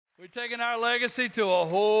taking our legacy to a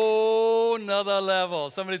whole nother level.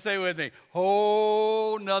 Somebody say with me,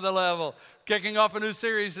 whole nother level. Kicking off a new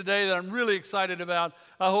series today that I'm really excited about.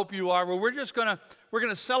 I hope you are. Well, we're going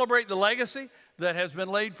to celebrate the legacy that has been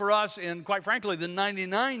laid for us in, quite frankly, the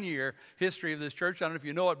 99-year history of this church. I don't know if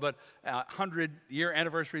you know it, but 100-year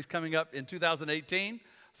anniversary is coming up in 2018.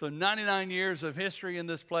 So 99 years of history in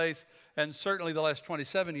this place, and certainly the last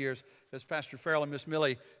 27 years as Pastor Farrell and Miss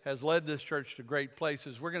Millie has led this church to great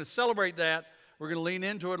places. We're going to celebrate that. We're going to lean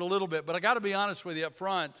into it a little bit. But I got to be honest with you up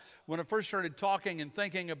front, when I first started talking and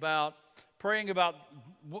thinking about, praying about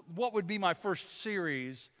what would be my first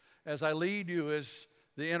series as I lead you as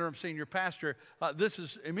the interim senior pastor, this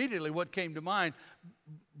is immediately what came to mind.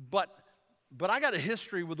 But I got a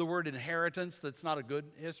history with the word inheritance that's not a good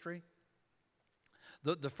history.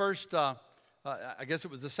 The first, I guess it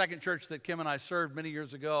was the second church that Kim and I served many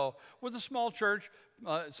years ago, was a small church.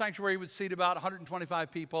 Sanctuary would seat about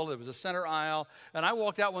 125 people. There was a center aisle. And I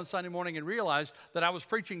walked out one Sunday morning and realized that I was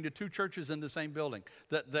preaching to two churches in the same building.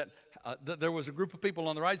 That there was a group of people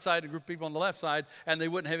on the right side, a group of people on the left side, and they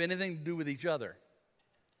wouldn't have anything to do with each other.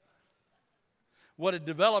 What had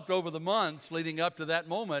developed over the months leading up to that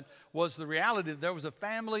moment was the reality that there was a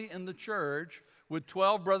family in the church with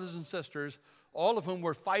 12 brothers and sisters, all of whom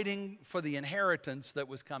were fighting for the inheritance that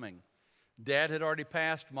was coming. Dad had already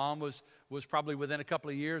passed. Mom was probably within a couple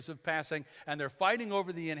of years of passing. And they're fighting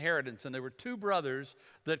over the inheritance. And there were two brothers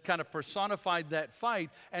that kind of personified that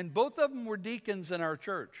fight. And both of them were deacons in our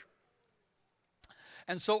church.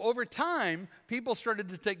 And so over time, people started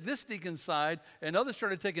to take this deacon's side, and others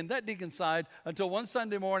started taking that deacon's side, until one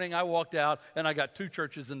Sunday morning I walked out and I got two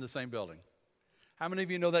churches in the same building. How many of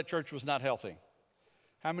you know that church was not healthy?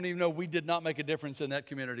 How many of you know we did not make a difference in that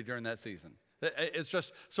community during that season? It's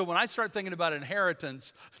just, so when I start thinking about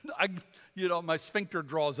inheritance, my sphincter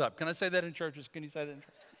draws up. Can I say that in churches? Can you say that in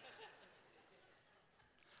church?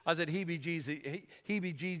 I said heebie-jeebies,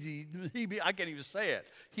 I can't even say it.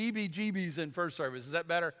 Heebie-jeebies in first service. Is that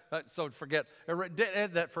better? So forget,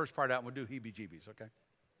 add that first part out and we'll do heebie-jeebies, okay?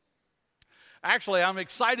 Actually, I'm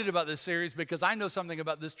excited about this series because I know something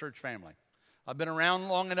about this church family. I've been around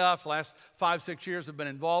long enough. The last 5-6 years I've been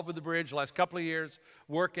involved with the Bridge. The last couple of years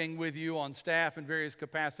working with you on staff in various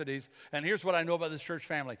capacities. And here's what I know about this church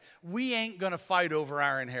family. We ain't going to fight over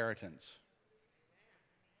our inheritance.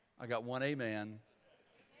 I got one amen.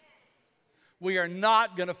 We are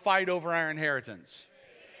not going to fight over our inheritance.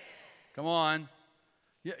 Come on.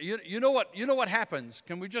 You know what happens?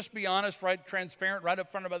 Can we just be honest, right, transparent, right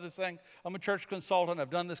up front about this thing? I'm a church consultant.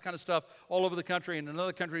 I've done this kind of stuff all over the country and in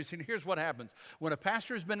other countries. And here's what happens. When a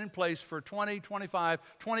pastor has been in place for 20, 25,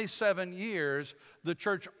 27 years, the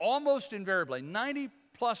church almost invariably, 90+%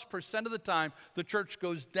 of the time, the church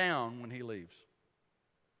goes down when he leaves.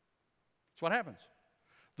 That's what happens.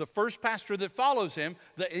 The first pastor that follows him,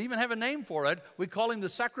 they even have a name for it. We call him the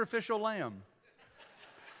sacrificial lamb.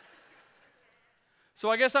 So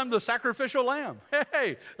I guess I'm the sacrificial lamb.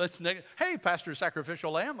 Hey, Pastor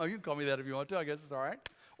Sacrificial Lamb. Oh, you can call me that if you want to. I guess it's all right.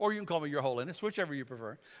 Or you can call me Your Holiness, whichever you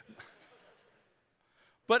prefer.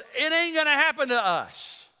 But it ain't going to happen to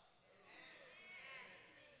us.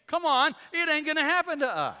 Come on, it ain't going to happen to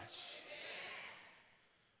us.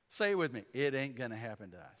 Say it with me. It ain't going to happen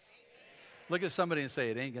to us. Look at somebody and say,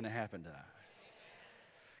 it ain't going to happen to us.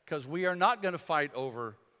 Because we are not going to fight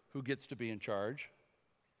over who gets to be in charge.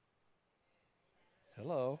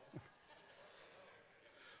 Hello.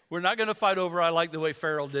 We're not going to fight over, I like the way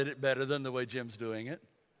Farrell did it better than the way Jim's doing it.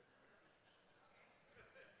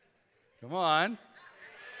 Come on.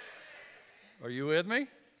 Are you with me?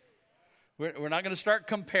 We're not going to start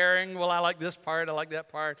comparing, well, I like this part, I like that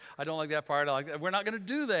part, I don't like that part, I like that. We're not going to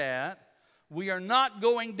do that. We are not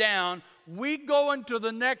going down. We go into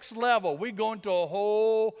the next level. We go into a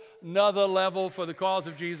whole nother level for the cause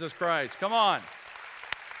of Jesus Christ. Come on.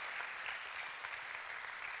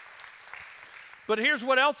 But here's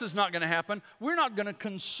what else is not going to happen. We're not going to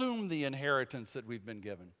consume the inheritance that we've been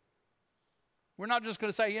given. We're not just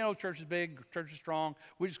going to say, church is big, church is strong.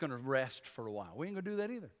 We're just going to rest for a while. We ain't going to do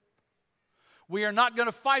that either. We are not going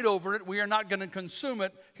to fight over it. We are not going to consume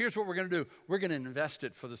it. Here's what we're going to do. We're going to invest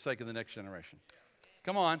it for the sake of the next generation.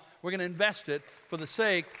 Come on. We're going to invest it for the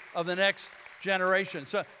sake of the next generation.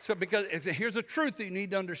 So because here's a truth that you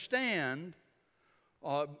need to understand.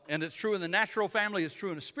 And it's true in the natural family, it's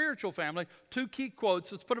true in a spiritual family. Two key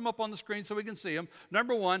quotes. Let's put them up on the screen so we can see them.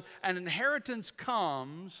 Number one, an inheritance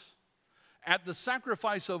comes at the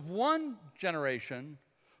sacrifice of one generation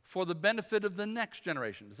for the benefit of the next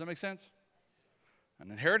generation. Does that make sense? An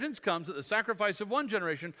inheritance comes at the sacrifice of one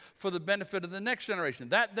generation for the benefit of the next generation.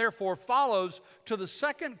 That therefore follows to the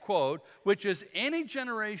second quote, which is any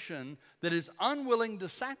generation that is unwilling to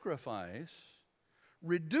sacrifice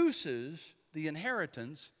reduces the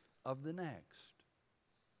inheritance of the next.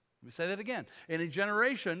 Let me say that again. Any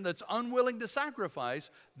generation that's unwilling to sacrifice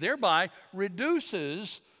thereby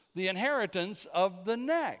reduces the inheritance of the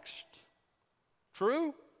next.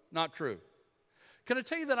 True? Not true. Can I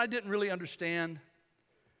tell you that I didn't really understand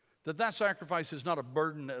that sacrifice is not a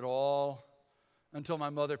burden at all until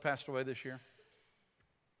my mother passed away this year?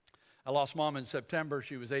 I lost Mom in September.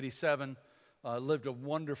 She was 87, lived a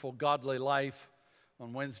wonderful, godly life.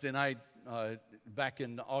 On Wednesday night, back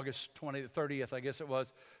in August 30th, I guess it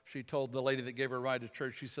was, she told the lady that gave her a ride to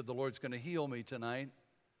church, she said, "The Lord's going to heal me tonight."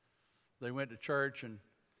 They went to church and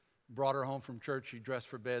brought her home from church. She dressed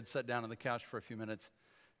for bed, sat down on the couch for a few minutes,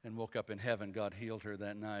 and woke up in heaven. God healed her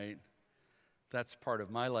that night. That's part of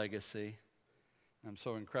my legacy. I'm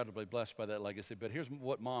so incredibly blessed by that legacy. But here's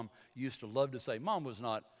what Mom used to love to say. Mom was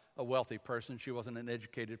not a wealthy person. She wasn't an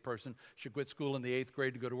educated person. She quit school in the 8th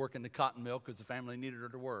grade to go to work in the cotton mill because the family needed her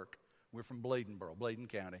to work. We're from Bladenboro, Bladen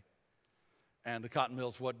County. And the cotton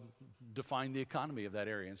mill's what defined the economy of that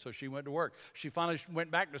area. And so she went to work. She finally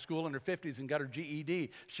went back to school in her 50s and got her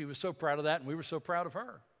GED. She was so proud of that, and we were so proud of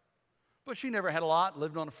her. But she never had a lot,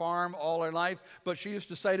 lived on a farm all her life. But she used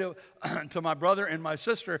to say to my brother and my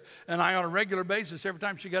sister and I on a regular basis, every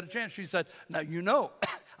time she got a chance, she said, "Now, you know,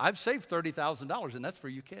 I've saved $30,000, and that's for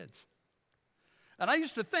you kids." And I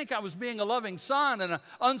used to think I was being a loving son and an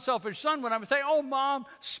unselfish son when I would say, "Oh, Mom,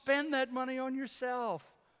 spend that money on yourself.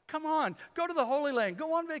 Come on, go to the Holy Land,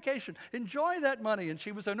 go on vacation, enjoy that money." And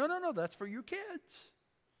she would say, no, that's for you kids.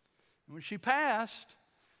 And when she passed,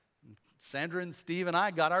 Sandra and Steve and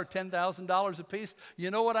I got our $10,000 apiece.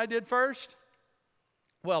 You know what I did first?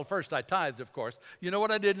 Well, first I tithed, of course. You know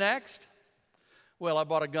what I did next? Well, I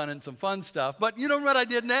bought a gun and some fun stuff. But you know what I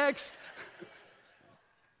did next?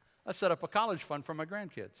 I set up a college fund for my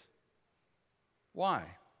grandkids. Why?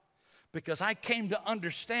 Because I came to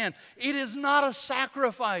understand it is not a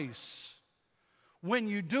sacrifice when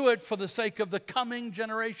you do it for the sake of the coming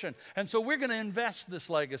generation. And so we're going to invest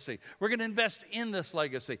this legacy. We're going to invest in this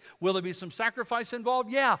legacy. Will there be some sacrifice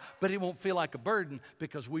involved? Yeah, but it won't feel like a burden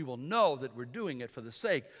because we will know that we're doing it for the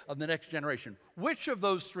sake of the next generation. Which of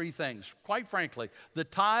those three things, quite frankly, the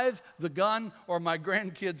tithe, the gun, or my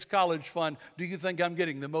grandkids' college fund, do you think I'm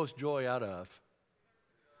getting the most joy out of?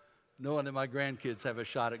 Knowing that my grandkids have a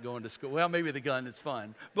shot at going to school. Well, maybe the gun is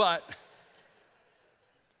fun, but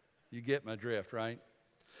you get my drift, right?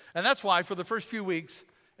 And that's why for the first few weeks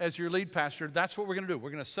as your lead pastor, that's what we're going to do. We're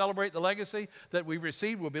going to celebrate the legacy that we've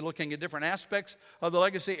received. We'll be looking at different aspects of the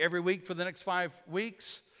legacy every week for the next 5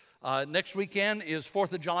 weeks. Next weekend is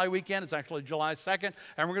 4th of July weekend. It's actually July 2nd.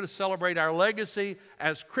 And we're going to celebrate our legacy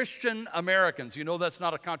as Christian Americans. You know that's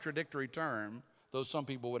not a contradictory term, though some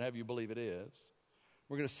people would have you believe it is.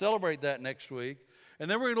 We're going to celebrate that next week. And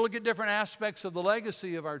then we're going to look at different aspects of the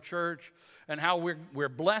legacy of our church and how we're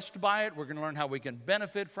blessed by it. We're going to learn how we can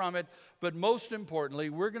benefit from it. But most importantly,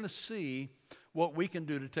 we're going to see what we can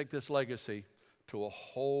do to take this legacy to a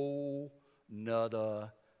whole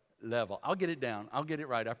nother level. I'll get it down. I'll get it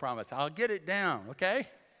right, I promise. I'll get it down, okay?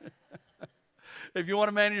 If you want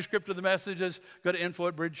a manuscript of the messages, go to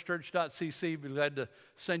info@bridgechurch.cc. Be glad to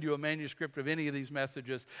send you a manuscript of any of these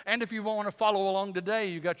messages. And if you want to follow along today,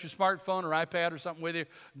 you got your smartphone or iPad or something with you,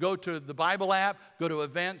 go to the Bible app, go to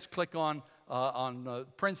events, click on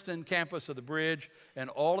Princeton campus of the Bridge, and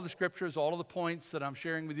all of the scriptures, all of the points that I'm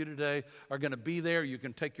sharing with you today are going to be there. You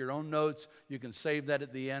can take your own notes. You can save that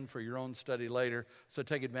at the end for your own study later. So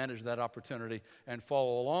take advantage of that opportunity and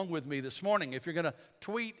follow along with me this morning. If you're going to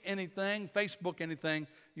tweet anything, Facebook anything,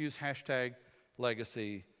 use hashtag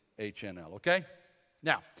LegacyHNL, okay?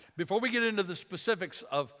 Now, before we get into the specifics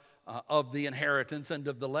of the inheritance and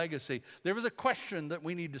of the legacy, there is a question that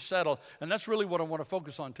we need to settle, and that's really what I want to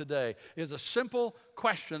focus on today, is a simple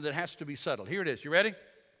question that has to be settled. Here it is. You ready? Yeah.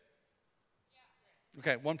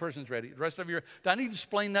 Okay, one person's ready. The rest of you, do I need to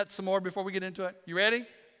explain that some more before we get into it? You ready?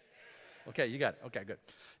 Okay, you got it. Okay, good.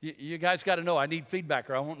 You guys got to know I need feedback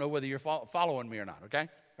or I won't know whether you're following me or not, okay?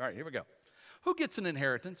 All right, here we go. Who gets an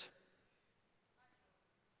inheritance?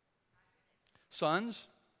 Sons,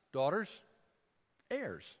 daughters,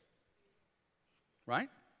 heirs. Right?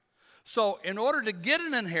 So in order to get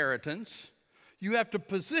an inheritance, you have to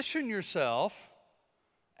position yourself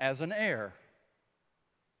as an heir.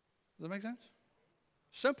 Does that make sense?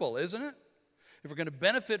 Simple, isn't it? If we're going to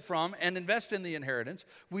benefit from and invest in the inheritance,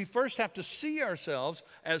 we first have to see ourselves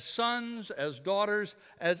as sons, as daughters,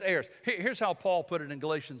 as heirs. Here's how Paul put it in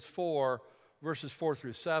Galatians 4, verses 4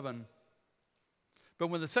 through 7. But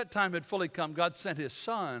when the set time had fully come, God sent his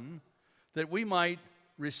Son that we might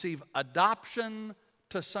receive adoption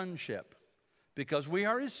to sonship. Because we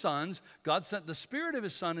are his sons, God sent the Spirit of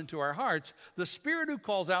his Son into our hearts, the Spirit who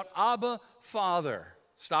calls out, Abba, Father.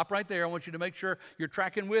 Stop right there. I want you to make sure you're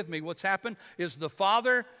tracking with me. What's happened is the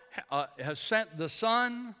Father has sent the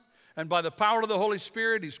Son, and by the power of the Holy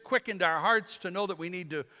Spirit, he's quickened our hearts to know that we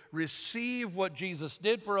need to receive what Jesus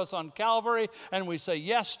did for us on Calvary, and we say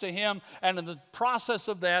yes to him. And in the process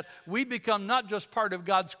of that, we become not just part of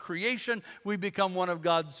God's creation, we become one of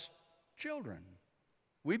God's children.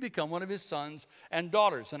 We become one of his sons and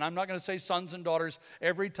daughters. And I'm not going to say sons and daughters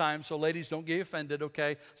every time, so ladies, don't get offended,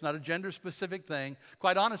 okay? It's not a gender-specific thing.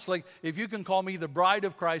 Quite honestly, if you can call me the bride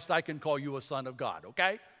of Christ, I can call you a son of God,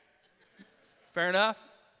 okay? Fair enough?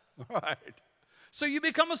 All right. So you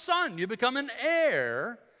become a son. You become an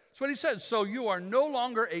heir. That's what he says. So you are no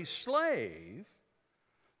longer a slave,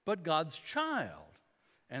 but God's child.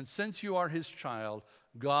 And since you are his child,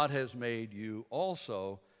 God has made you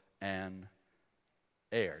also an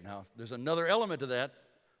heir. Now, there's another element to that.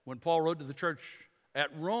 When Paul wrote to the church at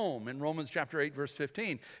Rome in Romans chapter 8, verse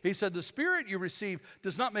 15, he said, the Spirit you receive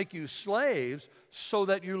does not make you slaves so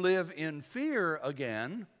that you live in fear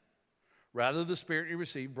again. Rather, the Spirit you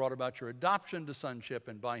received brought about your adoption to sonship,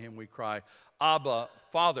 and by him we cry, Abba,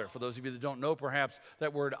 Father. For those of you that don't know, perhaps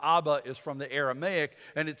that word Abba is from the Aramaic,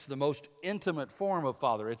 and it's the most intimate form of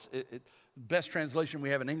father. Best translation we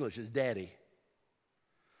have in English is daddy.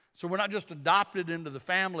 So we're not just adopted into the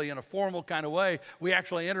family in a formal kind of way. We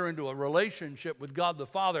actually enter into a relationship with God the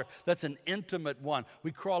Father that's an intimate one.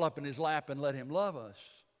 We crawl up in his lap and let him love us.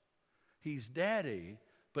 He's daddy.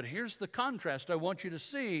 But here's the contrast I want you to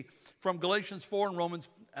see from Galatians 4 and Romans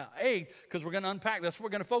 8, because we're going to unpack, that's what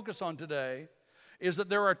we're going to focus on today, is that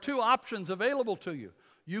there are two options available to you.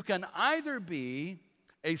 You can either be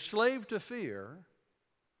a slave to fear,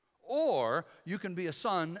 or you can be a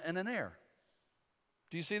son and an heir.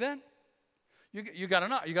 Do you see that? You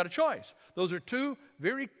got a choice. Those are two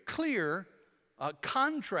very clear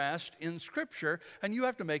contrast in Scripture, and you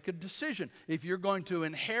have to make a decision. If you're going to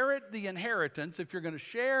inherit the inheritance, if you're going to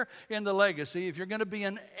share in the legacy, if you're going to be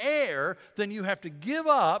an heir, then you have to give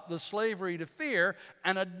up the slavery to fear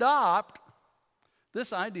and adopt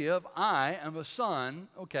this idea of I am a son,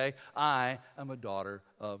 okay, I am a daughter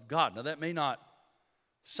of God. Now that may not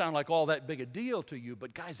sound like all that big a deal to you,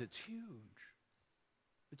 but guys, it's huge.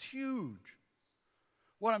 It's huge.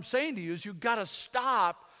 What I'm saying to you is you've got to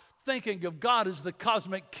stop thinking of God as the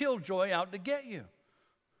cosmic killjoy out to get you.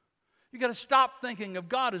 You got to stop thinking of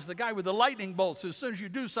God as the guy with the lightning bolts. As soon as you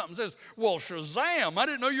do something, says, well, Shazam, I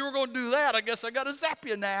didn't know you were going to do that. I guess I got to zap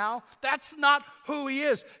you now. That's not who he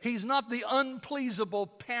is. He's not the unpleasable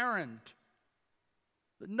parent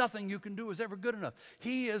that nothing you can do is ever good enough.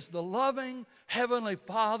 He is the loving Heavenly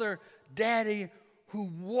Father, Daddy, who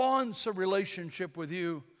wants a relationship with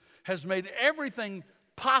you, has made everything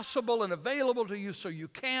possible and available to you so you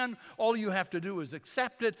can. All you have to do is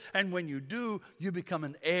accept it, and when you do, you become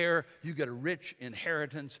an heir. You get a rich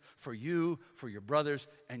inheritance for you, for your brothers,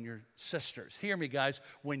 and your sisters. Hear me, guys.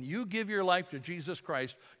 When you give your life to Jesus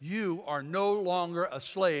Christ, you are no longer a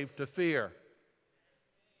slave to fear.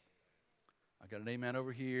 I got an amen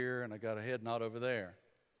over here, and I got a head nod over there.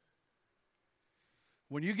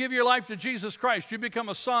 When you give your life to Jesus Christ, you become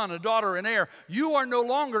a son, a daughter, an heir. You are no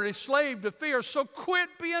longer a slave to fear, so quit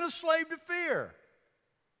being a slave to fear.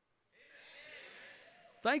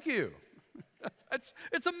 Thank you.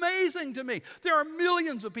 It's amazing to me. There are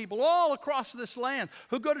millions of people all across this land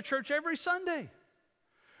who go to church every Sunday.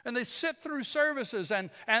 And they sit through services and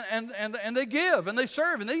they give and they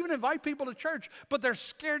serve and they even invite people to church, but they're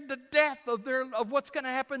scared to death of what's going to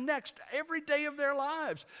happen next every day of their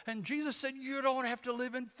lives. And Jesus said, you don't have to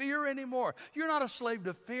live in fear anymore. You're not a slave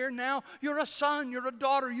to fear now. You're a son, you're a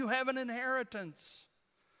daughter, you have an inheritance.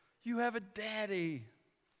 You have a daddy.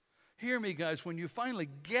 Hear me, guys, when you finally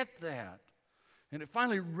get that, and it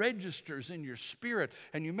finally registers in your spirit,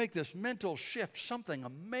 and you make this mental shift, something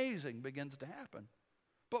amazing begins to happen.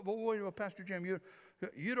 But wait, Pastor Jim,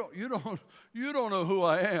 you don't know who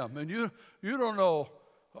I am, and you don't know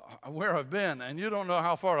where I've been, and you don't know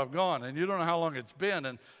how far I've gone, and you don't know how long it's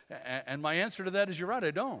been. And my answer to that is, you're right,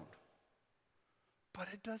 I don't. But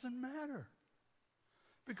it doesn't matter.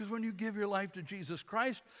 Because when you give your life to Jesus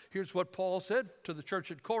Christ, here's what Paul said to the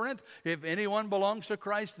church at Corinth: if anyone belongs to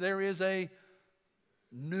Christ, there is a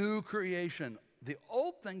new creation. The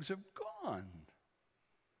old things have gone.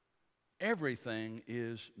 Everything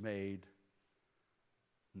is made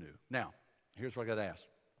new. Now, here's what I got to ask.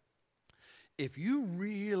 If you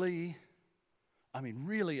really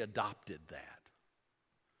really adopted that,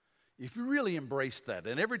 if you really embraced that,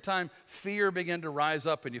 and every time fear began to rise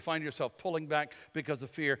up and you find yourself pulling back because of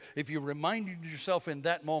fear, if you reminded yourself in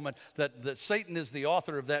that moment that Satan is the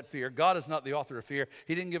author of that fear, God is not the author of fear.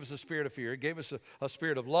 He didn't give us a spirit of fear. He gave us a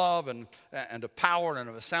spirit of love and of power and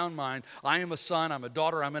of a sound mind. I am a son, I'm a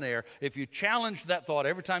daughter, I'm an heir. If you challenged that thought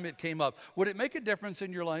every time it came up, would it make a difference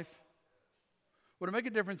in your life? Would it make a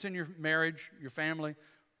difference in your marriage, your family?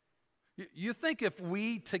 You think if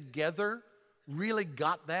we together really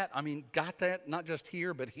got that, not just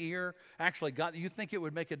here, but here, actually got, you think it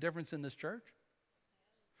would make a difference in this church?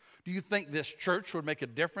 Do you think this church would make a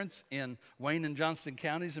difference in Wayne and Johnston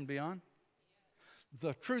counties and beyond?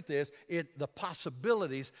 The truth is, the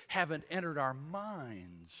possibilities haven't entered our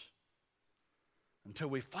minds until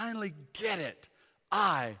we finally get it.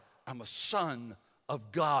 I am a son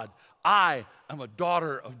of God. I am a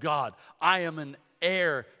daughter of God. I am an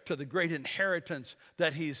heir to the great inheritance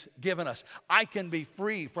that He's given us. I can be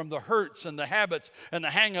free from the hurts and the habits and the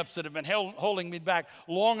hang-ups that have been holding me back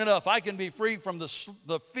long enough. I can be free from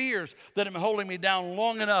the fears that have been holding me down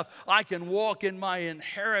long enough. I can walk in my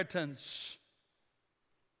inheritance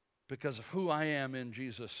because of who I am in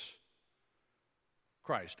Jesus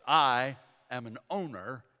Christ. I am an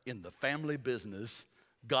owner in the family business,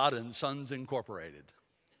 God and Sons Incorporated.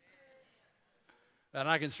 And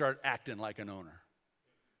I can start acting like an owner.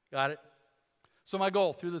 Got it? So my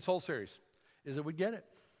goal through this whole series is that we get it.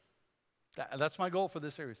 That's my goal for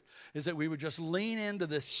this series, is that we would just lean into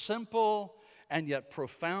this simple and yet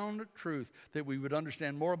profound truth, that we would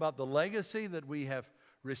understand more about the legacy that we have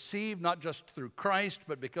received, not just through Christ,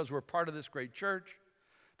 but because we're part of this great church,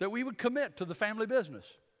 that we would commit to the family business,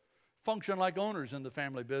 function like owners in the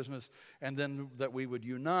family business, and then that we would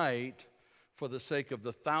unite for the sake of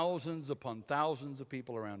the thousands upon thousands of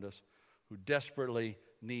people around us who desperately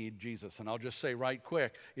need Jesus. And I'll just say right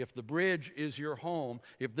quick, if the Bridge is your home,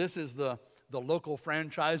 if this is the local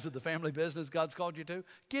franchise of the family business God's called you to,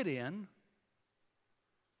 get in.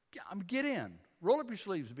 Get in. Roll up your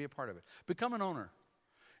sleeves and be a part of it. Become an owner.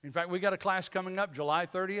 In fact, we got a class coming up July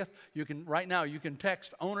 30th. Right now, you can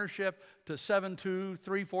text ownership to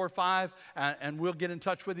 72345, and we'll get in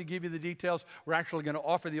touch with you, give you the details. We're actually going to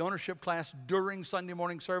offer the ownership class during Sunday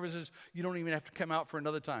morning services. You don't even have to come out for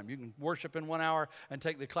another time. You can worship in 1 hour and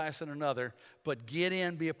take the class in another, but get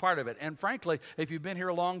in, be a part of it. And frankly, if you've been here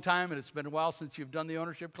a long time and it's been a while since you've done the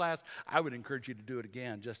ownership class, I would encourage you to do it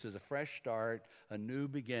again, just as a fresh start, a new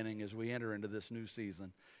beginning as we enter into this new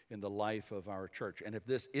season in the life of our church. And if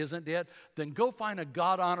this isn't it, then go find a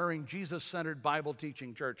God-honoring, Jesus-centered,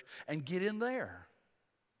 Bible-teaching church and get in there.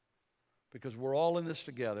 Because we're all in this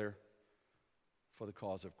together for the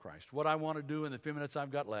cause of Christ. What I want to do in the few minutes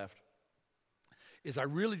I've got left is I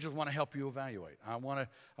really just want to help you evaluate. I want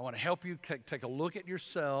to help you take a look at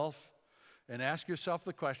yourself and ask yourself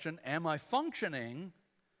the question, am I functioning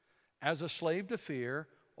as a slave to fear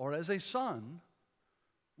or as a son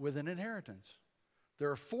with an inheritance? There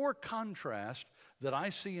are 4 contrasts that I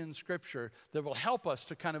see in Scripture that will help us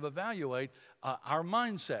to kind of evaluate our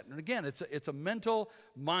mindset. And again, it's a mental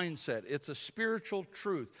mindset. It's a spiritual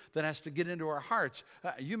truth that has to get into our hearts.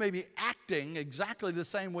 You may be acting exactly the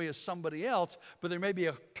same way as somebody else, but there may be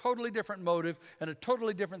a totally different motive and a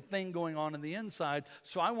totally different thing going on in the inside.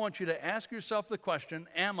 So I want you to ask yourself the question,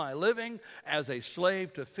 am I living as a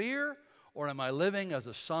slave to fear, or am I living as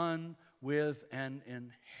a son with an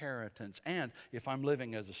inheritance? And if I'm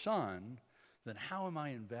living as a son, then how am I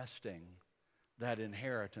investing that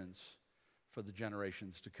inheritance for the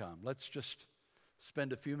generations to come? Let's just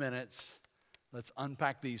spend a few minutes. Let's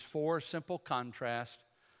unpack these 4 simple contrasts.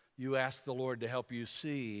 You ask the Lord to help you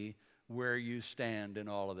see where you stand in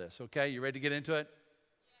all of this. Okay, you ready to get into it?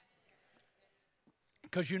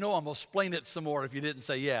 Because you know I'm going to explain it some more if you didn't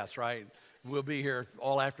say yes, right? We'll be here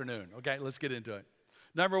all afternoon. Okay, let's get into it.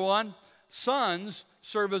 Number 1, sons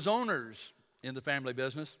serve as owners in the family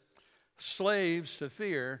business. Slaves to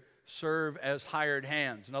fear serve as hired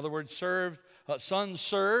hands. In other words, sons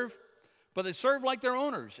serve, but they serve like their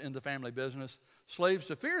owners in the family business. Slaves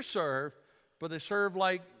to fear serve, but they serve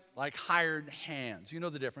like hired hands. You know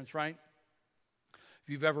the difference, right? If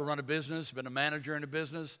you've ever run a business, been a manager in a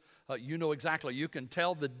business, you know exactly. You can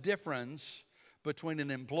tell the difference between an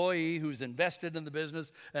employee who's invested in the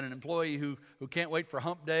business and an employee who can't wait for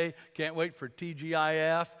hump day, can't wait for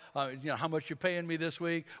TGIF, how much you paying me this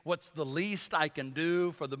week, what's the least I can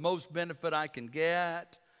do for the most benefit I can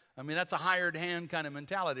get. I mean, that's a hired hand kind of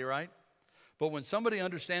mentality, right? But when somebody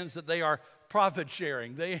understands that they are profit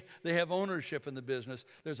sharing, they have ownership in the business,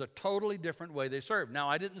 there's a totally different way they serve. Now,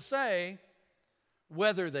 I didn't say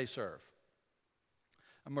whether they serve.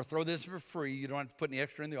 I'm going to throw this for free. You don't have to put any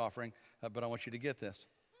extra in the offering, but I want you to get this.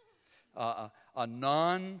 A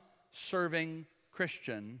non-serving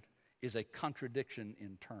Christian is a contradiction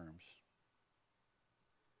in terms.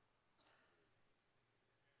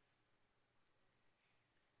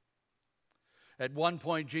 At one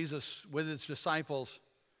point, Jesus, with his disciples,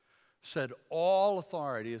 said, all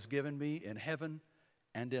authority is given me in heaven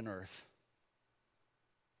and in earth.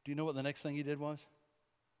 Do you know what the next thing he did was?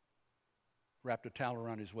 Wrapped a towel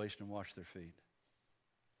around his waist and washed their feet.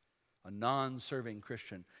 A non-serving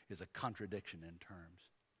Christian is a contradiction in terms.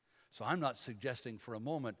 So I'm not suggesting for a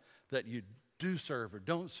moment that you do serve or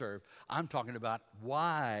don't serve. I'm talking about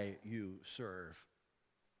why you serve.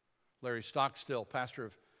 Larry Stockstill, pastor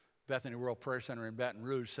of Bethany World Prayer Center in Baton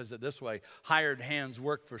Rouge, says it this way: hired hands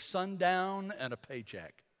work for sundown and a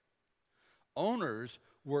paycheck. Owners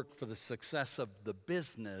work for the success of the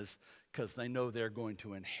business because they know they're going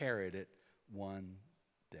to inherit it one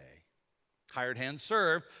day. Hired hands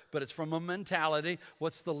serve, but it's from a mentality,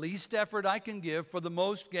 what's the least effort I can give for the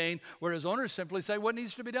most gain, whereas owners simply say, what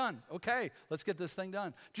needs to be done? Okay, let's get this thing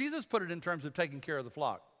done. Jesus put it in terms of taking care of the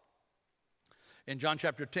flock. In John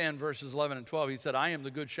chapter 10, verses 11 and 12, he said, I am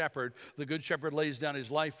the good shepherd. The good shepherd lays down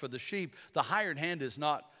his life for the sheep. The hired hand is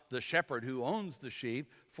not the shepherd who owns the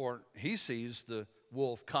sheep, for he sees the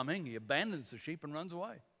wolf coming. He abandons the sheep and runs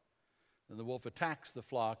away. Then the wolf attacks the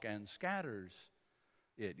flock and scatters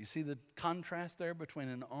it. You see the contrast there between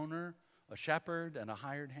an owner, a shepherd, and a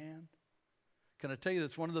hired hand? Can I tell you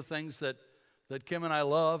that's one of the things that Kim and I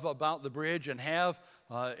love about the Bridge and have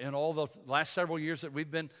in all the last several years that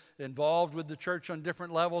we've been involved with the church on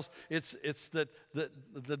different levels. It's that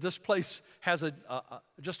this place has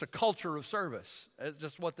just a culture of service. It's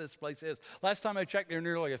just what this place is. Last time I checked, there are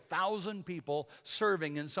nearly 1,000 people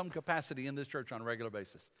serving in some capacity in this church on a regular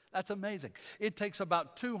basis. That's amazing. It takes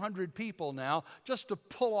about 200 people now just to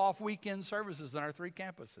pull off weekend services in our 3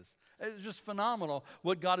 campuses. It's just phenomenal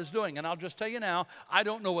what God is doing. And I'll just tell you now, I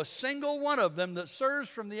don't know a single one of them that serves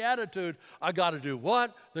from the attitude, I got to do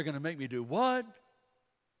what? They're going to make me do what?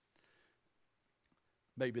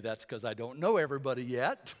 Maybe that's because I don't know everybody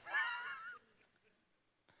yet.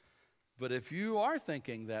 But if you are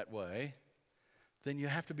thinking that way, then you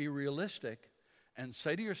have to be realistic and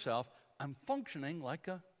say to yourself, I'm functioning like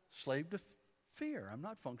a slave to fear. I'm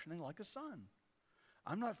not functioning like a son.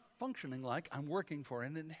 I'm not functioning like I'm working for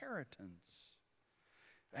an inheritance.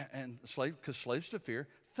 And because slaves to fear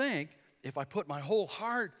think if I put my whole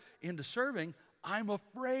heart into serving, I'm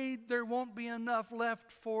afraid there won't be enough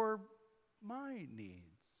left for my needs.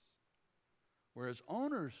 Whereas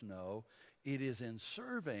owners know it is in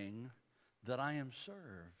serving that I am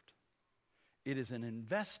served. It is in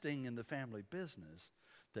investing in the family business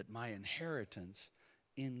that my inheritance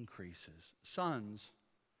increases. Sons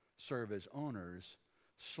serve as owners.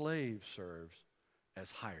 Slave serves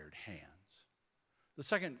as hired hands. The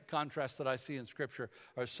second contrast that I see in Scripture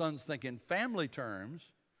are sons think in family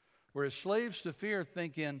terms, whereas slaves to fear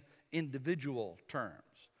think in individual terms.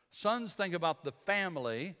 Sons think about the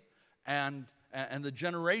family and the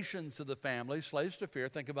generations of the family. Slaves to fear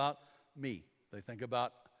think about me. They think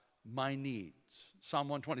about my needs. Psalm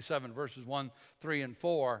 127, verses 1, 3, and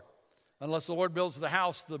 4. Unless the Lord builds the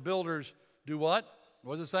house, the builders do what?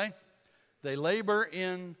 What does it say? They labor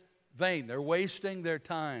in vain. They're wasting their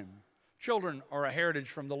time. Children are a heritage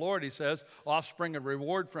from the Lord, he says. Offspring a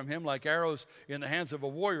reward from him, like arrows in the hands of a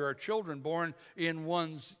warrior, are children born in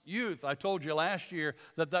one's youth. I told you last year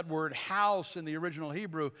that word house in the original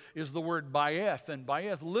Hebrew is the word bayeth, and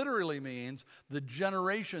bayeth literally means the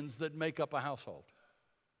generations that make up a household.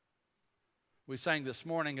 We sang this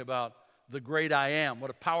morning about the great I am. What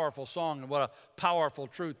a powerful song and what a powerful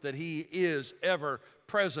truth that he is ever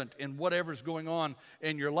present in whatever's going on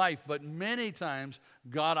in your life. But many times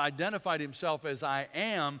God identified himself as I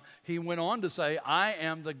am. He went on to say, I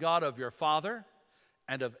am the God of your father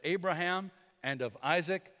and of Abraham and of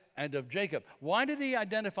Isaac and of Jacob. Why did he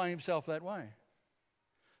identify himself that way?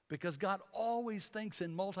 Because God always thinks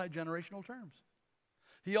in multi-generational terms.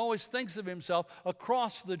 He always thinks of himself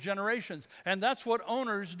across the generations. And that's what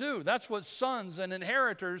owners do. That's what sons and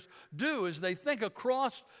inheritors do, is they think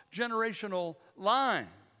across generational lines.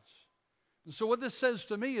 And so what this says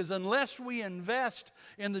to me is unless we invest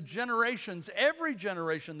in the generations, every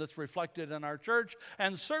generation that's reflected in our church,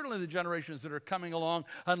 and certainly the generations that are coming along,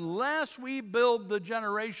 unless we build the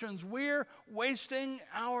generations, we're wasting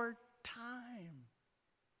our time.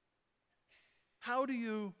 How do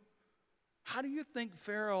you think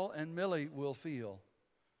Farrell and Millie will feel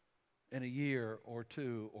in a year or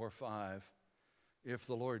 2 or 5 if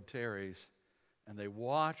the Lord tarries and they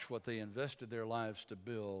watch what they invested their lives to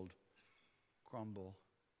build crumble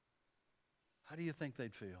how do you think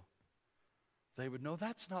they'd feel? They would know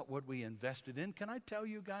that's not what we invested in. Can I tell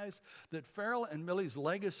you guys that Farrell and Millie's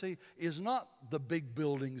legacy is not the big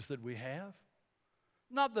buildings that we have?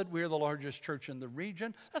 Not that we're the largest church in the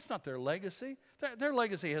region. That's not their legacy. Their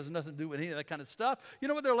legacy has nothing to do with any of that kind of stuff. You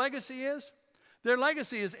know what their legacy is? Their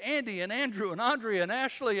legacy is Andy and Andrew and Andrea and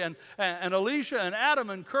Ashley and Alicia and Adam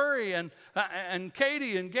and Curry and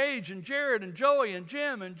Katie and Gage and Jared and Joey and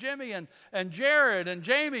Jim and Jimmy and Jared and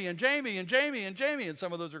Jamie and Jamie and Jamie and Jamie. And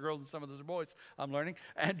some of those are girls and some of those are boys, I'm learning.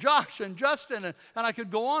 And Josh and Justin. And I could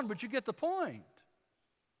go on, but you get the point.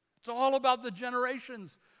 It's all about the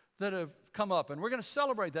generations that have come up. And we're going to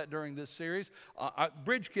celebrate that during this series. Our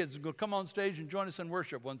Bridge Kids are going to come on stage and join us in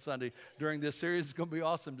worship one Sunday during this series. It's going to be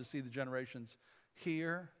awesome to see the generations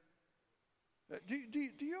here. Do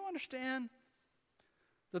you understand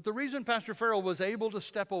that the reason Pastor Farrell was able to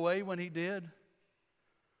step away when he did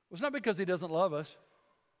was not because he doesn't love us.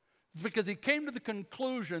 It's because he came to the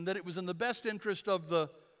conclusion that it was in the best interest of the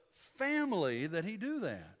family that he do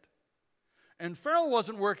that. And Farrell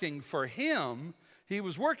wasn't working for him. He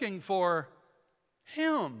was working for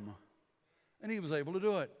him, and he was able to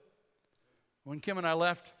do it. When Kim and I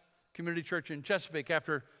left Community Church in Chesapeake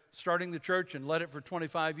after starting the church and led it for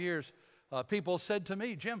 25 years, people said to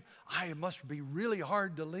me, Jim, it must be really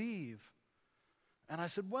hard to leave. And I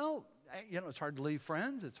said, well, it's hard to leave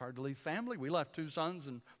friends. It's hard to leave family. We left 2 sons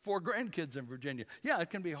and 4 grandkids in Virginia. Yeah, it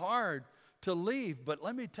can be hard to leave, but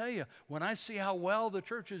let me tell you, when I see how well the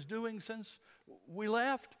church is doing since we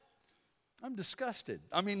left, I'm disgusted.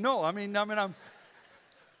 I'm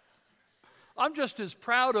just as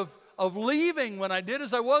proud of leaving when I did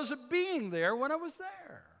as I was of being there when I was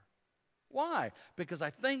there. Why? Because I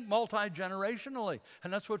think multi-generationally,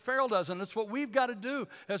 and that's what Farrell does, and that's what we've got to do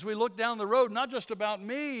as we look down the road, not just about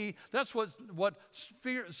me. That's what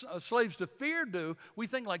slaves to fear do. We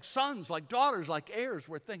think like sons, like daughters, like heirs.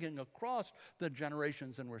 We're thinking across the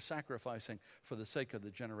generations, and we're sacrificing for the sake of the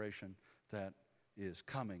generation that is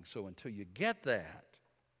coming. So until you get that,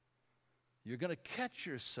 you're going to catch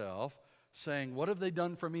yourself saying, what have they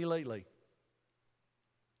done for me lately?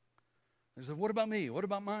 They say, what about me? What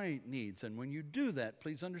about my needs? And when you do that,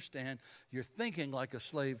 please understand, you're thinking like a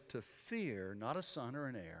slave to fear, not a son or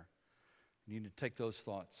an heir. You need to take those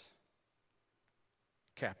thoughts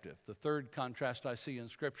captive. The third contrast I see in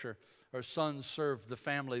Scripture are sons serve the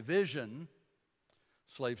family vision.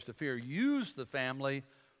 Slaves to fear use the family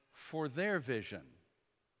for their vision.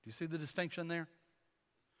 Do you see the distinction there?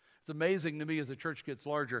 It's amazing to me as the church gets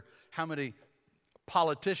larger how many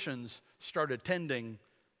politicians start attending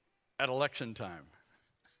at election time.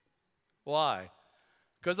 Why?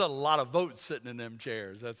 Because there's a lot of votes sitting in them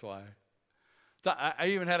chairs. That's why. So I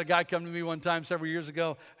even had a guy come to me one time several years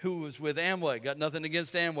ago who was with Amway. Got nothing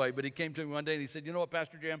against Amway, but he came to me one day and he said, you know what,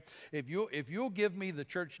 Pastor Jim, if you'll give me the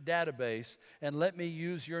church database and let me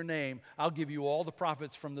use your name, I'll give you all the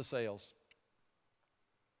profits from the sales.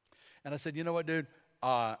 And I said, you know what, dude,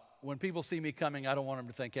 when people see me coming, I don't want them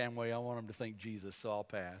to think Amway. I want them to think Jesus, so I'll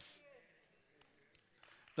pass.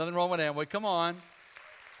 Nothing wrong with Amway. Come on.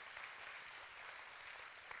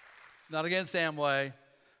 Not against Amway.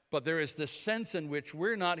 But there is this sense in which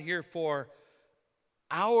we're not here for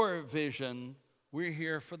our vision. We're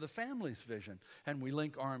here for the family's vision. And we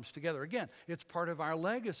link arms together. Again, it's part of our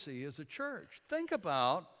legacy as a church. Think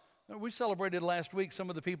about, we celebrated last week some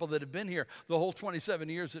of the people that have been here the whole 27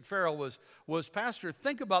 years that Farrell was pastor.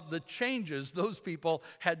 Think about the changes those people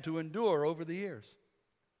had to endure over the years.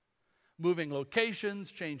 Moving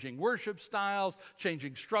locations, changing worship styles,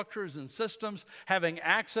 changing structures and systems, having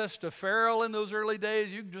access to Farrell in those early days.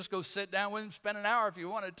 You could just go sit down with him, spend an hour if you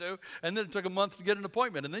wanted to, and then it took a month to get an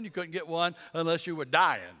appointment, and then you couldn't get one unless you were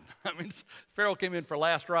dying. Farrell came in for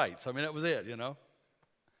last rites. That was it,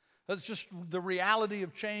 That's just the reality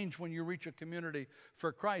of change when you reach a community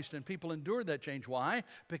for Christ, and people endured that change. Why?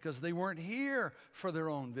 Because they weren't here for their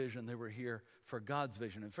own vision. They were here for God's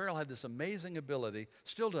vision. And Farrell had this amazing ability,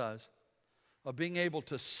 still does, of being able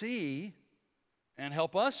to see and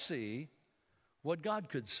help us see what God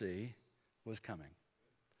could see was coming.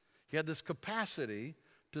 He had this capacity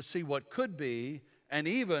to see what could be and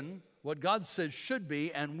even what God says should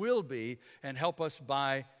be and will be and help us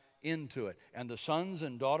buy into it. And the sons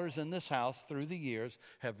and daughters in this house through the years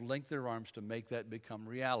have linked their arms to make that become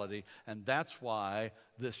reality. And that's why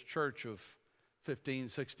this church of 15,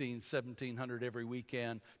 16, 1,700 every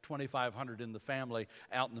weekend, 2,500 in the family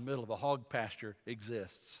out in the middle of a hog pasture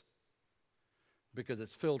exists. Because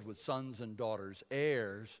it's filled with sons and daughters,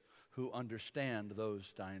 heirs who understand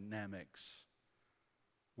those dynamics.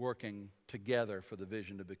 working together for the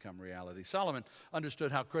vision to become reality. Solomon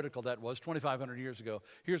understood how critical that was 2,500 years ago.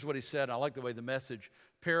 Here's what he said. I like the way the Message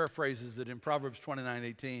paraphrases it in Proverbs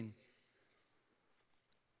 29:18.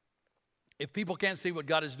 If people can't see what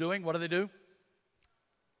God is doing, what do?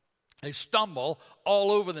 They stumble all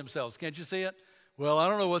over themselves. Can't you see it? Well, I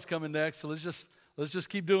don't know what's coming next, so let's just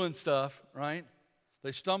keep doing stuff, right?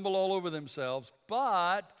 They stumble all over themselves,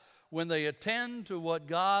 but when they attend to what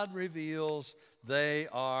God reveals, they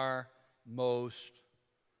are most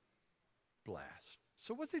blessed.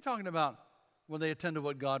 So what's he talking about when they attend to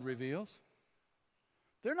what God reveals?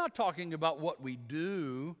 They're not talking about what we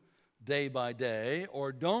do day by day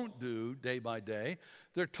or don't do day by day.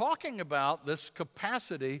 They're talking about this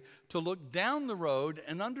capacity to look down the road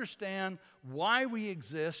and understand why we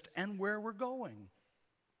exist and where we're going.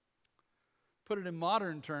 Put it in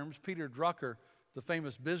modern terms, Peter Drucker, the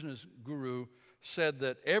famous business guru, said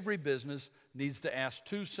that every business needs to ask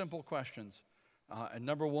two simple questions. And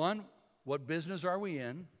number one, what business are we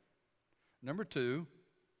in? Number two,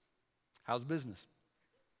 how's business?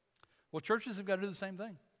 Well, churches have got to do the same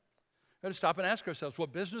thing. We've got to stop and ask ourselves,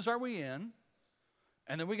 what business are we in?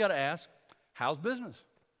 And then we got to ask, how's business?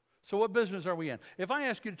 So what business are we in? If I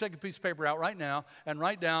ask you to take a piece of paper out right now and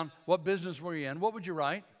write down what business we're in, what would you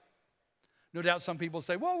write? No doubt some people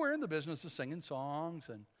say, well, we're in the business of singing songs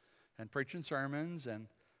and preaching sermons and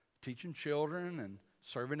teaching children and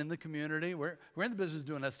serving in the community. We're in the business of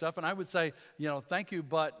doing that stuff. And I would say, thank you,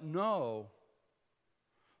 but no.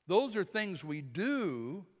 Those are things we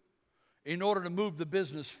do in order to move the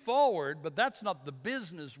business forward, but that's not the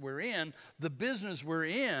business we're in. The business we're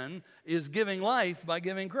in is giving life by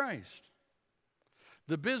giving Christ.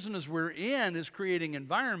 The business we're in is creating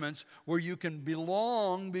environments where you can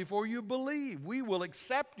belong before you believe. We will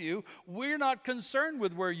accept you. We're not concerned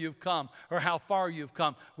with where you've come or how far you've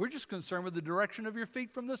come. We're just concerned with the direction of your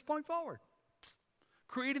feet from this point forward.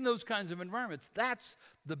 Creating those kinds of environments, that's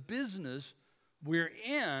the business we're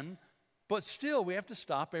in. But still, we have to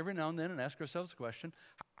stop every now and then and ask ourselves the question,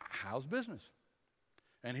 how's business?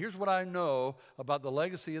 And here's what I know about the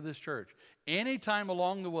legacy of this church. Anytime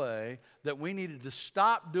along the way that we needed to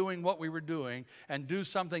stop doing what we were doing and do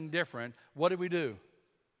something different, what did we do?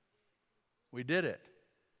 We did it.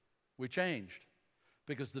 We changed.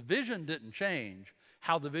 Because the vision didn't change.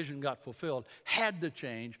 How the vision got fulfilled had to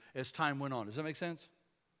change as time went on. Does that make sense?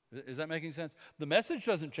 Is that making sense? The message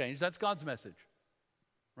doesn't change. That's God's message.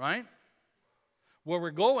 Right? Where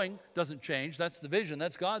we're going doesn't change. That's the vision.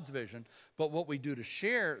 That's God's vision. But what we do to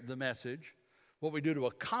share the message, what we do to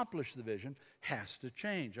accomplish the vision, has to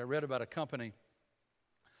change. I read about a company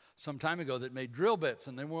some time ago that made drill bits,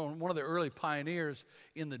 and they were one of the early pioneers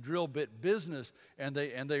in the drill bit business, and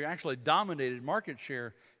they actually dominated market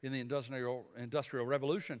share in the industrial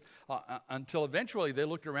revolution until eventually they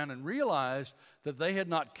looked around and realized that they had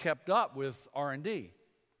not kept up with R&D.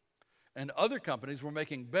 And other companies were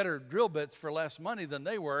making better drill bits for less money than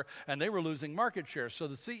they were, and they were losing market share. So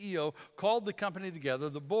the CEO called the company together,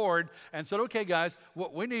 the board, and said, okay, guys,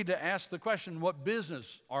 we need to ask the question, what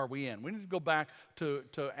business are we in? We need to go back to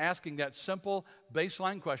asking that simple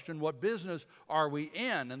baseline question, what business are we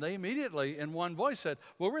in? And they immediately, in one voice, said,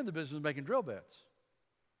 well, we're in the business of making drill bits.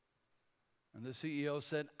 And the CEO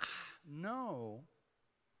said, no.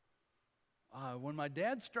 When my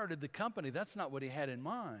dad started the company, that's not what he had in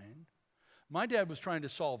mind. My dad was trying to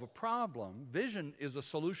solve a problem. Vision is a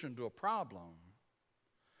solution to a problem.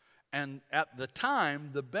 And at the time,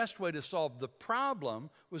 the best way to solve the problem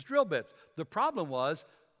was drill bits. The problem was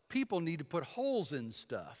people need to put holes in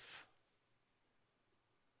stuff.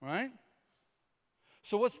 Right?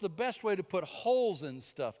 So what's the best way to put holes in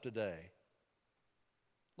stuff today?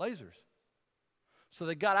 Lasers. So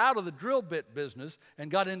they got out of the drill bit business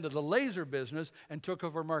and got into the laser business and took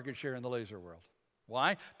over market share in the laser world.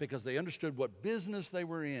 Why? Because they understood what business they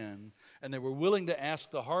were in, and they were willing to ask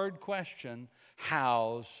the hard question,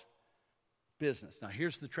 how's business? Now,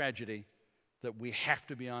 here's the tragedy that we have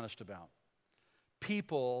to be honest about.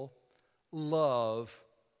 People love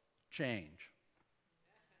change.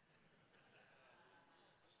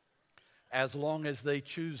 As long as they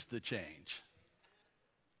choose the change.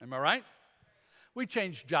 Am I right? We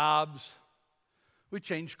change jobs. We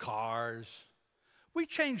change cars. We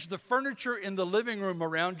change the furniture in the living room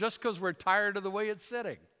around just because we're tired of the way it's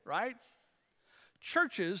sitting, right?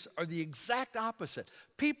 Churches are the exact opposite.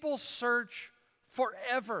 People search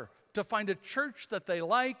forever to find a church that they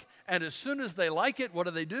like, and as soon as they like it, what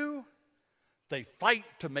do? They fight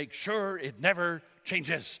to make sure it never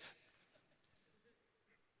changes.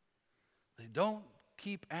 They don't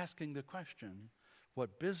keep asking the question,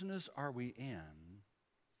 what business are we in?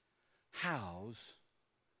 How's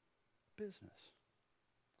business.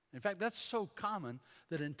 In fact, that's so common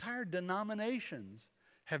that entire denominations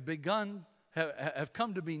have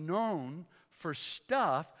come to be known for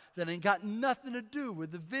stuff that ain't got nothing to do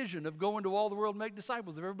with the vision of going to all the world and make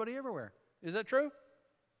disciples of everybody everywhere. Is that true?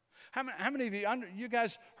 How many of you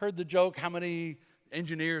guys heard the joke, how many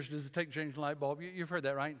engineers does it take to change a light bulb? You've heard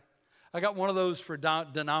that, right? I got one of those for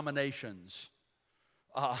denominations.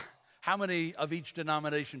 How many of each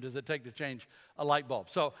denomination does it take to change a light bulb?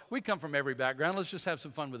 So we come from every background. Let's just have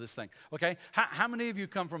some fun with this thing, okay? How many of you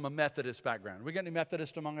come from a Methodist background? We got any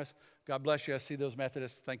Methodists among us? God bless you. I see those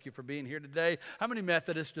Methodists. Thank you for being here today. How many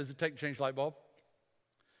Methodists does it take to change a light bulb?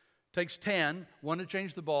 Takes 10, 1 to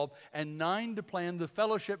change the bulb, and 9 to plan the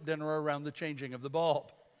fellowship dinner around the changing of the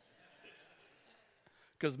bulb.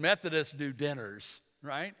 Because Methodists do dinners,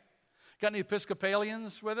 right? Got any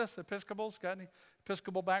Episcopalians with us? Episcopals? Got any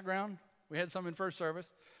Episcopal background? We had some in first service.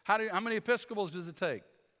 How many Episcopals does it take?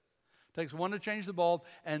 It takes 1 to change the bulb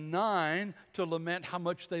and 9 to lament how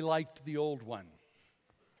much they liked the old one.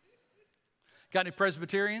 Got any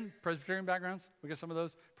Presbyterian backgrounds? We got some of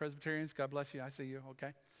those Presbyterians. God bless you. I see you.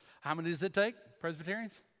 Okay. How many does it take,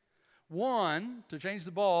 Presbyterians? 1 to change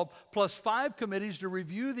the bulb plus 5 committees to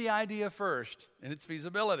review the idea first and its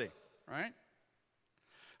feasibility, right?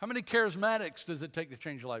 How many charismatics does it take to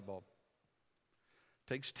change a light bulb?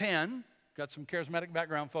 Takes 10. Got some charismatic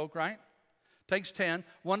background folk, right? Takes 10,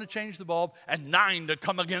 1 to change the bulb, and 9 to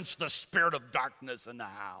come against the spirit of darkness in the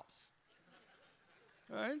house.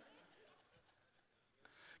 Right?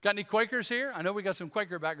 Got any Quakers here? I know we got some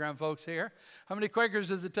Quaker background folks here. How many Quakers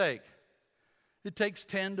does it take? It takes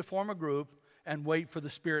 10 to form a group and wait for the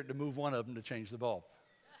Spirit to move one of them to change the bulb.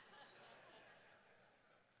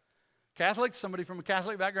 Catholics? Somebody from a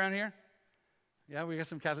Catholic background here? Yeah, we got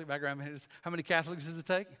some Catholic background. How many Catholics does it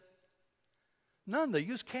take? None. They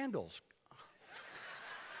use candles.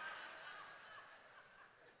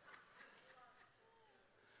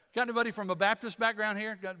 Got anybody from a Baptist background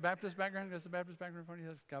here? Got a Baptist background? Got a Baptist background for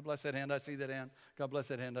you? God bless that hand. I see that hand. God bless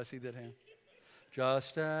that hand. I see that hand.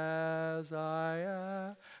 Just as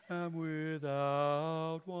I am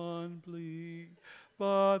without one plea,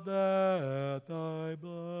 but that thy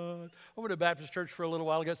blood. I went to Baptist church for a little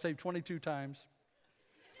while. I got saved 22 times.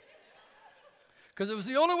 Because it was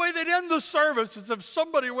the only way they'd end the service is if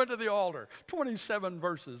somebody went to the altar. 27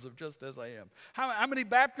 verses of just as I am. How many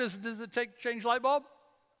Baptists does it take to change light bulb?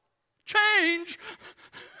 Change!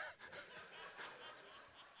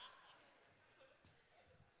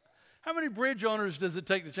 How many bridge owners does it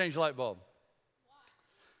take to change a light bulb?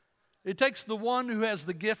 It takes the one who has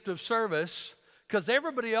the gift of service, because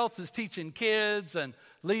everybody else is teaching kids and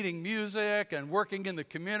leading music and working in the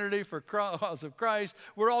community for cause of Christ.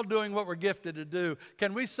 We're all doing what we're gifted to do.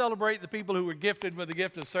 Can we celebrate the people who were gifted with the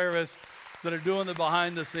gift of service that are doing the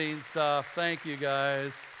behind-the-scenes stuff? Thank you,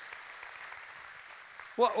 guys.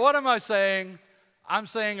 What am I saying? I'm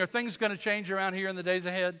saying, are things going to change around here in the days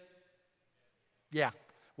ahead? Yeah.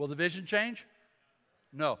 Will the vision change?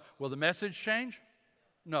 No. Will the message change?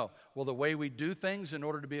 No. Will the way we do things in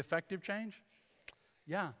order to be effective change?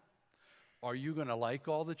 Yeah. Are you going to like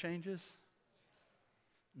all the changes?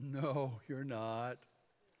 No, you're not.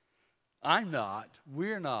 I'm not.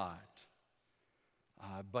 We're not.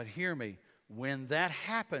 But hear me. When that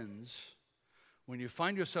happens, when you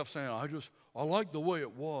find yourself saying, I like the way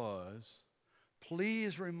it was,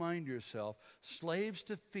 please remind yourself, slaves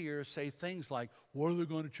to fear say things like, what are they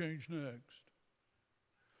going to change next?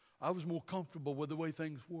 I was more comfortable with the way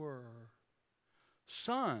things were.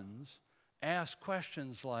 Sons ask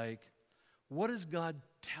questions like, what is God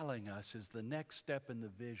telling us is the next step in the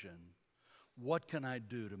vision? What can I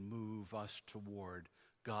do to move us toward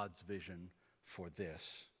God's vision for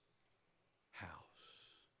this house?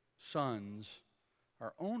 Sons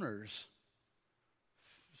are owners.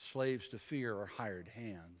 Slaves to fear are hired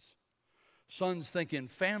hands. Sons think in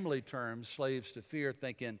family terms. Slaves to fear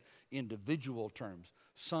think in individual terms.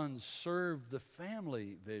 Sons serve the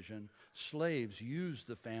family vision. Slaves use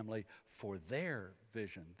the family for their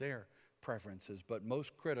vision, their preferences. But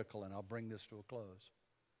most critical, and I'll bring this to a close,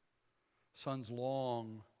 sons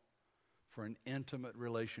long for an intimate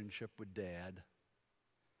relationship with dad,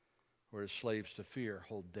 whereas slaves to fear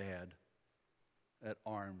hold dad at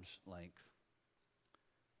arm's length.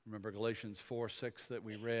 Remember Galatians 4:6 that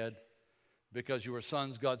we read? Because you are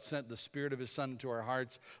sons, God sent the Spirit of His Son into our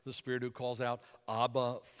hearts, the Spirit who calls out,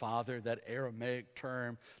 Abba, Father, that Aramaic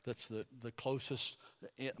term that's the closest,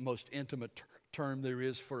 most intimate term there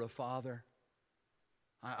is for a father.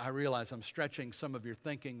 I realize I'm stretching some of your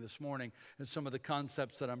thinking this morning and some of the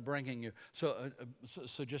concepts that I'm bringing you. So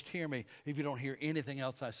just hear me. If you don't hear anything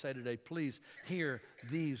else I say today, please hear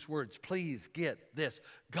these words. Please get this.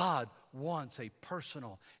 God wants a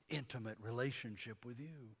personal, intimate relationship with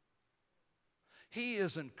you. He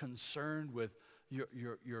isn't concerned with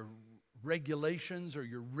your regulations or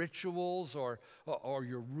your rituals or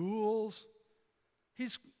your rules.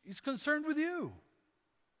 He's concerned with you.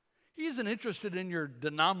 He isn't interested in your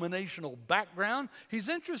denominational background. He's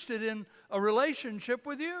interested in a relationship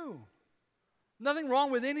with you. Nothing wrong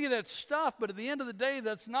with any of that stuff, but at the end of the day,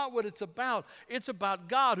 that's not what it's about. It's about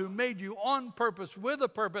God who made you on purpose, with a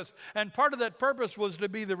purpose, and part of that purpose was to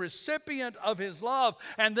be the recipient of His love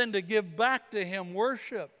and then to give back to Him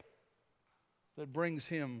worship that brings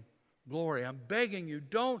Him glory. I'm begging you,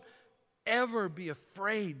 don't ever be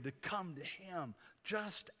afraid to come to Him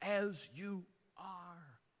just as you are.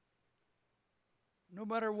 No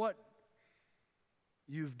matter what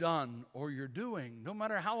you've done or you're doing, no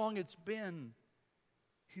matter how long it's been,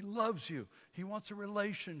 He loves you. He wants a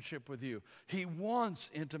relationship with you. He wants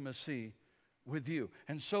intimacy with you.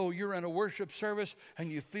 And so you're in a worship service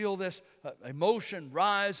and you feel this emotion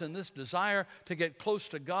rise and this desire to get close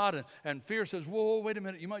to God, and fear says, whoa, wait a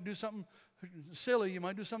minute, you might do something silly, you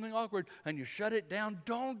might do something awkward, and you shut it down.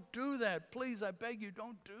 Don't do that. Please, I beg you,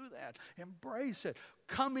 don't do that. Embrace it.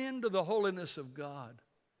 Come into the holiness of God,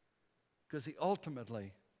 because He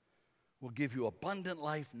ultimately will give you abundant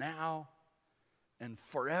life now and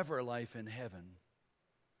forever life in heaven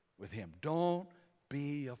with Him. Don't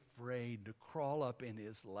be afraid to crawl up in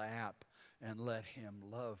His lap and let Him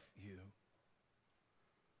love you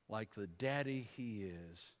like the daddy He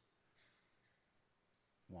is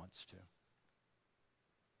wants to.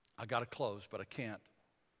 I got to close, but I can't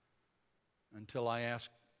until I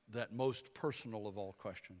ask that most personal of all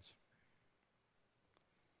questions.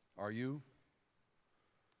 Are you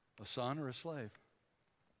a son or a slave?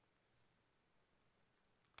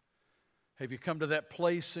 Have you come to that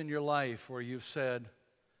place in your life where you've said,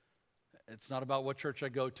 it's not about what church I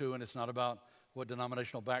go to, and it's not about what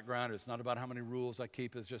denominational background, it's not about how many rules I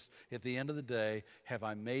keep, it's just at the end of the day, have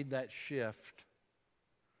I made that shift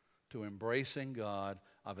to embracing God?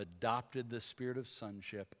 I've adopted the spirit of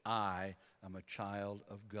sonship. I am a child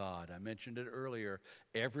of God. I mentioned it earlier.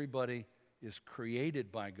 Everybody is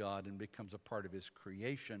created by God and becomes a part of His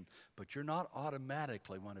creation, but you're not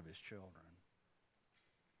automatically one of His children.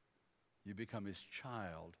 You become His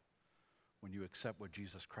child when you accept what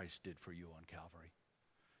Jesus Christ did for you on Calvary.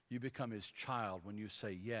 You become His child when you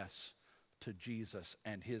say yes to Jesus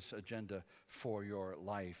and His agenda for your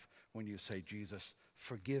life. When you say, Jesus,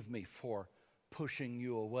 forgive me for pushing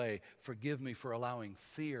you away. Forgive me for allowing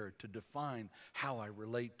fear to define how I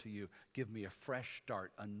relate to you. Give me a fresh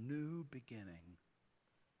start, a new beginning.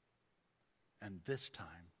 And this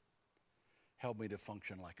time, help me to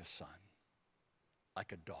function like a son,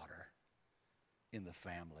 like a daughter in the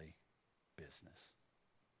family business.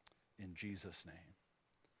 In Jesus' name.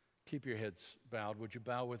 Keep your heads bowed. Would you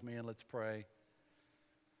bow with me and let's pray?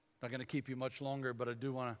 Not going to keep you much longer, but I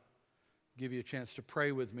do want to give you a chance to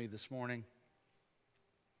pray with me this morning.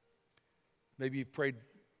 Maybe you've prayed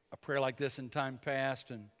a prayer like this in time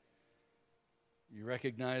past and you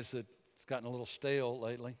recognize that it's gotten a little stale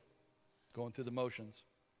lately, going through the motions.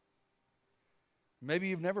 Maybe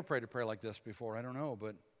you've never prayed a prayer like this before. I don't know,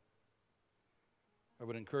 but I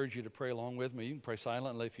would encourage you to pray along with me. You can pray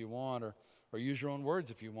silently if you want, or use your own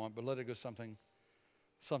words if you want, but let it go something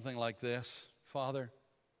like this. Father,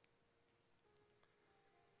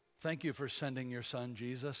 thank you for sending your Son,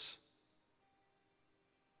 Jesus.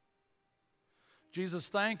 Jesus,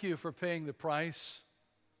 thank you for paying the price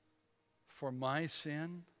for my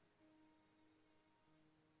sin.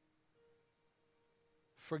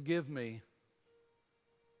 Forgive me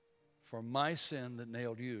for my sin that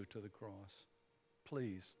nailed you to the cross.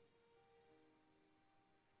 Please.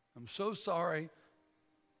 I'm so sorry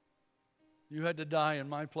you had to die in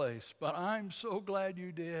my place, but I'm so glad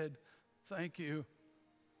you did. Thank you.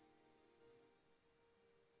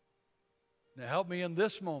 Now help me in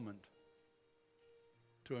this moment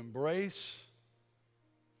to embrace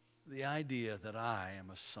the idea that I am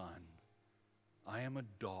a son. I am a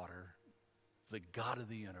daughter of the God of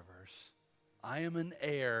the universe. I am an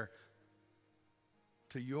heir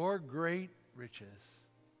to your great riches.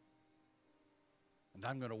 And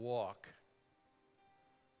I'm going to walk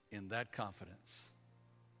in that confidence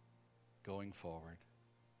going forward.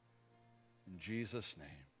 In Jesus' name.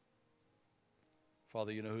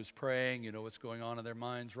 Father, you know who's praying. You know what's going on in their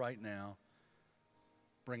minds right now.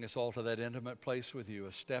 Bring us all to that intimate place with you,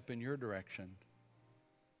 a step in your direction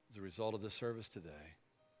as a result of the service today.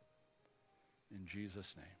 In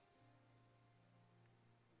Jesus' name.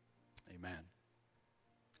 Amen.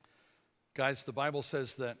 Guys, the Bible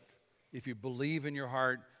says that if you believe in your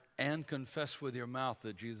heart and confess with your mouth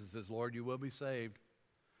that Jesus is Lord, you will be saved.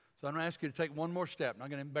 So I'm going to ask you to take one more step. I'm not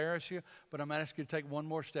going to embarrass you, but I'm going to ask you to take one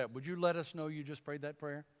more step. Would you let us know you just prayed that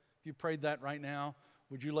prayer? If you prayed that right now,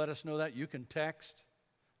 would you let us know that? You can text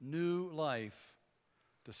New Life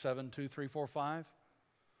to 72345.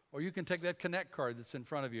 Or you can take that Connect card that's in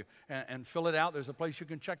front of you and fill it out. There's a place you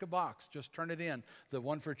can check a box. Just turn it in. The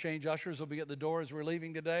one for change ushers will be at the door as we're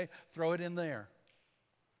leaving today. Throw it in there.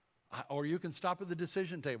 Or you can stop at the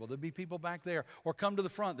decision table. There'll be people back there. Or come to the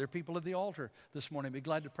front. There are people at the altar this morning. Be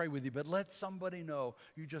glad to pray with you. But let somebody know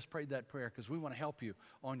you just prayed that prayer, because we want to help you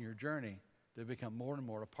on your journey to become more and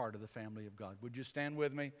more a part of the family of God. Would you stand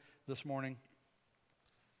with me this morning?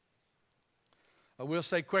 I will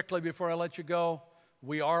say quickly before I let you go,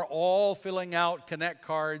 we are all filling out Connect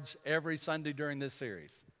cards every Sunday during this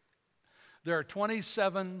series. There are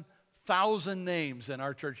 27,000 names in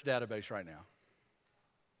our church database right now.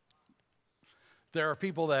 There are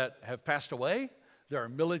people that have passed away. There are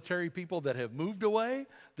military people that have moved away.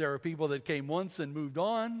 There are people that came once and moved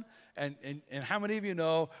on. And how many of you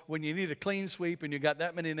know when you need a clean sweep and you got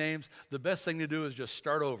that many names, the best thing to do is just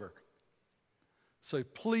start over. So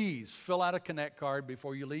please fill out a Connect card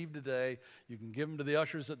before you leave today. You can give them to the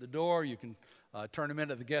ushers at the door. You can turn them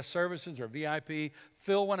into the guest services or VIP.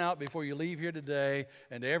 Fill one out before you leave here today.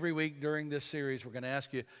 And every week during this series, we're going to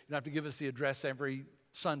ask you, you don't have to give us the address every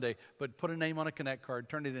Sunday, but put a name on a Connect card,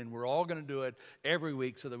 turn it in. We're all going to do it every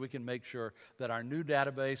week so that we can make sure that our new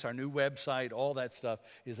database, our new website, all that stuff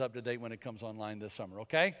is up to date when it comes online this summer,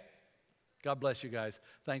 okay? God bless you guys.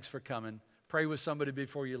 Thanks for coming. Pray with somebody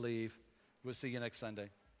before you leave. We'll see you next Sunday.